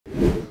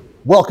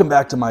Welcome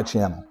back to my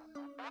channel.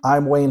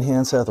 I'm Wayne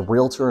Hanseth,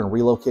 Realtor and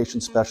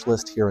Relocation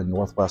Specialist here in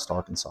Northwest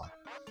Arkansas.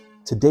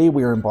 Today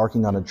we are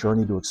embarking on a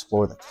journey to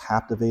explore the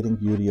captivating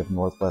beauty of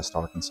Northwest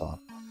Arkansas.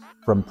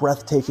 From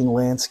breathtaking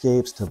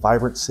landscapes to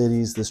vibrant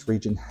cities, this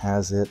region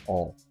has it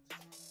all.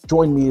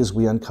 Join me as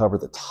we uncover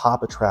the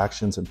top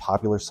attractions and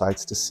popular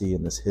sights to see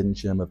in this hidden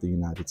gem of the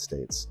United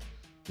States.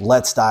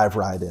 Let's dive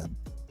right in.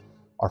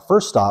 Our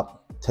first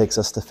stop takes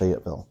us to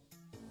Fayetteville,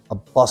 a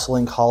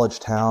bustling college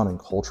town and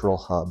cultural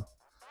hub.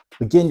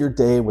 Begin your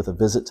day with a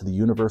visit to the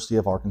University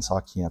of Arkansas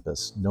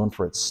campus, known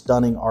for its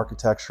stunning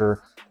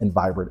architecture and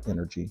vibrant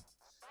energy.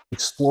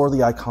 Explore the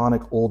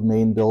iconic Old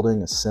Main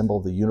building, a symbol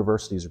of the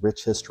university's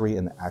rich history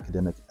and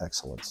academic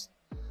excellence.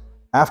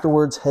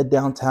 Afterwards, head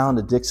downtown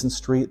to Dixon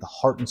Street, the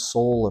heart and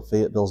soul of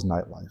Fayetteville's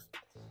nightlife.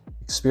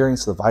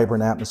 Experience the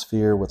vibrant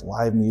atmosphere with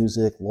live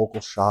music,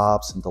 local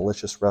shops, and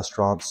delicious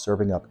restaurants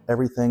serving up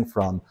everything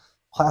from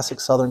classic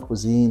Southern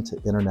cuisine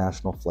to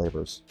international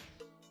flavors.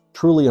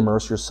 Truly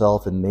immerse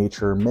yourself in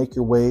nature. Make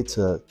your way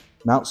to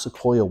Mount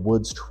Sequoia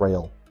Woods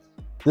Trail.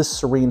 This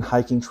serene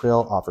hiking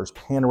trail offers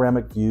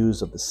panoramic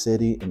views of the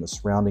city and the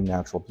surrounding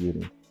natural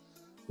beauty.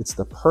 It's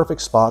the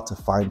perfect spot to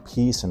find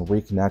peace and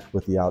reconnect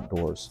with the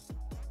outdoors.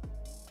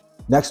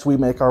 Next, we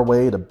make our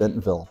way to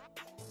Bentonville,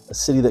 a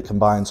city that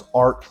combines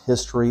art,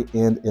 history,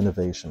 and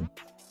innovation.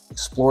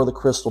 Explore the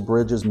Crystal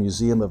Bridges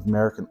Museum of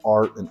American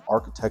Art, an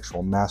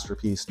architectural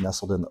masterpiece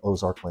nestled in the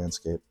Ozark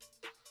landscape.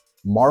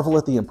 Marvel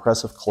at the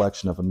impressive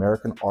collection of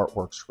American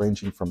artworks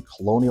ranging from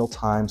colonial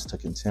times to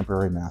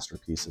contemporary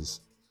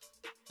masterpieces.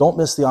 Don't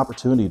miss the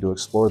opportunity to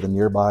explore the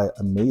nearby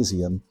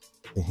Amazeum,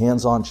 a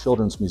hands-on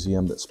children's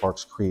museum that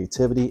sparks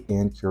creativity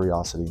and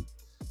curiosity.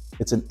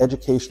 It's an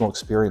educational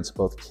experience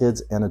both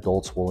kids and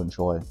adults will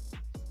enjoy.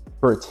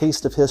 For a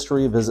taste of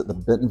history, visit the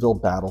Bentonville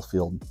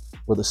battlefield,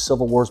 where the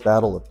Civil War's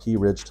Battle of Pea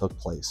Ridge took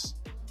place.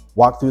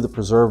 Walk through the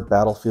preserved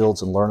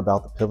battlefields and learn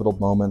about the pivotal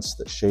moments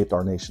that shaped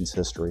our nation's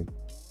history.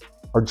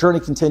 Our journey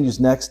continues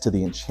next to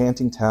the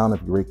enchanting town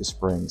of Eureka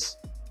Springs.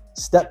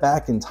 Step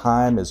back in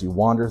time as you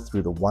wander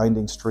through the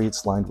winding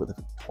streets lined with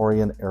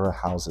Victorian-era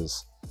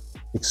houses.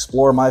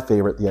 Explore my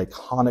favorite, the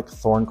iconic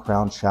Thorn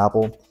Crown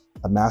Chapel,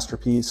 a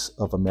masterpiece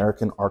of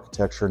American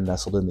architecture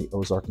nestled in the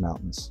Ozark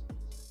Mountains.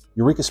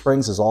 Eureka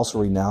Springs is also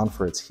renowned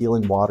for its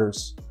healing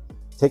waters.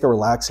 Take a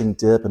relaxing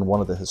dip in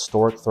one of the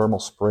historic thermal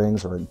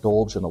springs or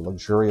indulge in a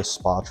luxurious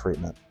spa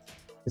treatment.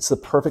 It's the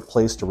perfect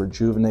place to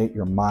rejuvenate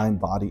your mind,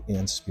 body,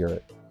 and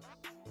spirit.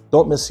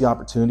 Don't miss the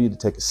opportunity to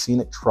take a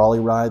scenic trolley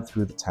ride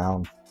through the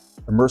town,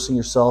 immersing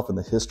yourself in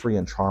the history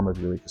and charm of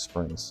Eureka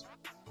Springs.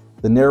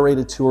 The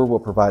narrated tour will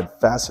provide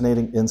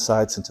fascinating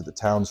insights into the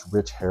town's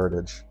rich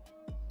heritage.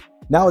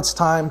 Now it's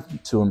time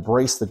to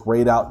embrace the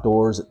great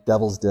outdoors at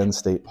Devil's Den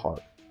State Park.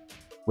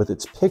 With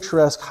its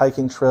picturesque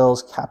hiking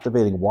trails,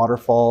 captivating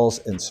waterfalls,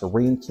 and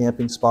serene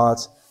camping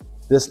spots,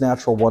 this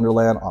natural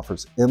wonderland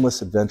offers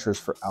endless adventures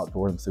for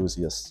outdoor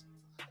enthusiasts.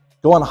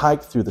 Go on a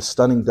hike through the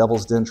stunning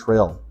Devil's Den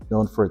Trail,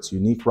 known for its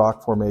unique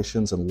rock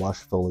formations and lush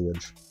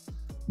foliage.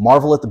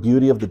 Marvel at the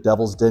beauty of the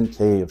Devil's Den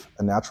Cave,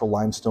 a natural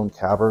limestone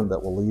cavern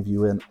that will leave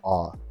you in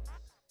awe.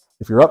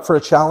 If you're up for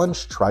a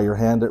challenge, try your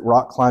hand at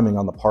rock climbing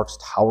on the park's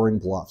towering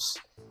bluffs.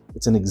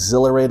 It's an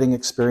exhilarating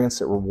experience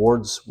that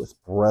rewards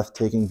with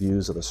breathtaking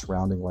views of the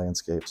surrounding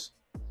landscapes.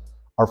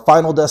 Our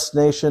final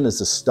destination is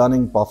the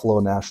stunning Buffalo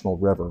National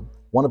River,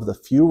 one of the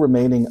few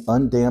remaining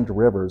undammed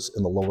rivers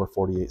in the lower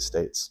 48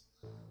 states.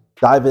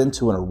 Dive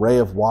into an array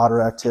of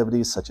water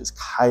activities such as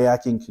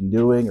kayaking,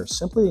 canoeing, or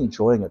simply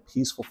enjoying a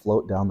peaceful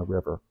float down the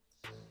river.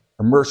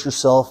 Immerse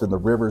yourself in the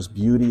river's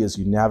beauty as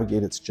you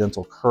navigate its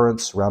gentle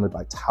currents surrounded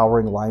by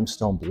towering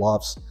limestone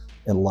bluffs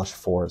and lush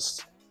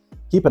forests.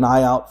 Keep an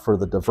eye out for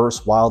the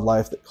diverse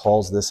wildlife that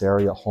calls this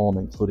area home,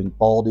 including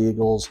bald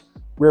eagles,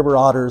 river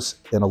otters,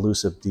 and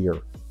elusive deer.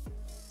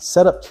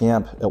 Set up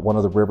camp at one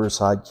of the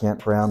riverside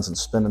campgrounds and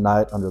spend a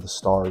night under the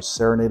stars,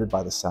 serenaded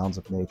by the sounds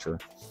of nature.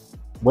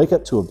 Wake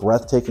up to a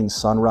breathtaking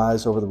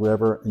sunrise over the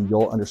river and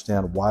you'll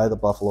understand why the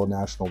Buffalo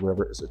National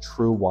River is a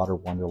true water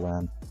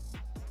wonderland.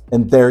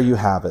 And there you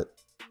have it.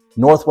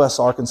 Northwest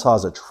Arkansas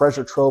is a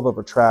treasure trove of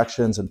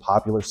attractions and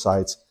popular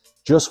sites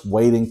just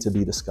waiting to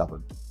be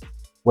discovered.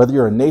 Whether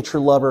you're a nature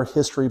lover,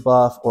 history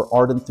buff, or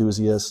art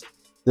enthusiast,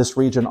 this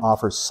region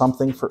offers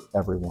something for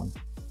everyone.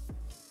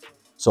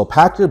 So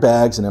pack your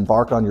bags and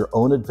embark on your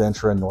own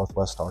adventure in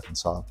Northwest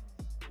Arkansas.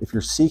 If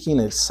you're seeking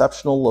an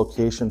exceptional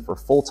location for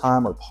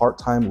full-time or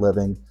part-time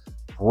living,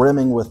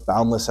 brimming with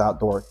boundless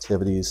outdoor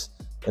activities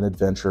and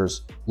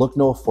adventures, look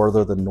no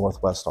further than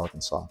Northwest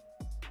Arkansas.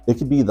 It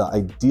could be the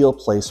ideal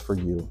place for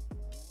you.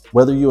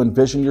 Whether you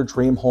envision your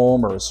dream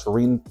home or a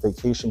serene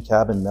vacation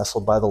cabin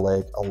nestled by the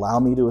lake, allow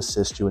me to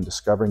assist you in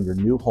discovering your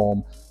new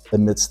home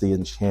amidst the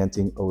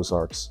enchanting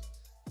Ozarks.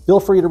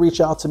 Feel free to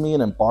reach out to me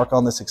and embark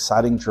on this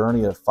exciting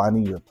journey of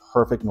finding your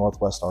perfect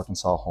Northwest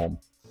Arkansas home.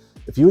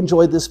 If you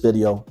enjoyed this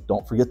video,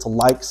 don't forget to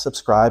like,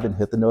 subscribe, and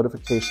hit the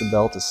notification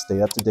bell to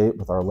stay up to date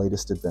with our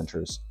latest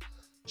adventures.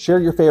 Share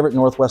your favorite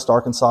Northwest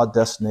Arkansas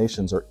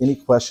destinations or any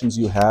questions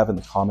you have in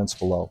the comments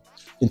below.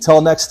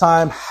 Until next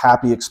time,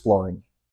 happy exploring.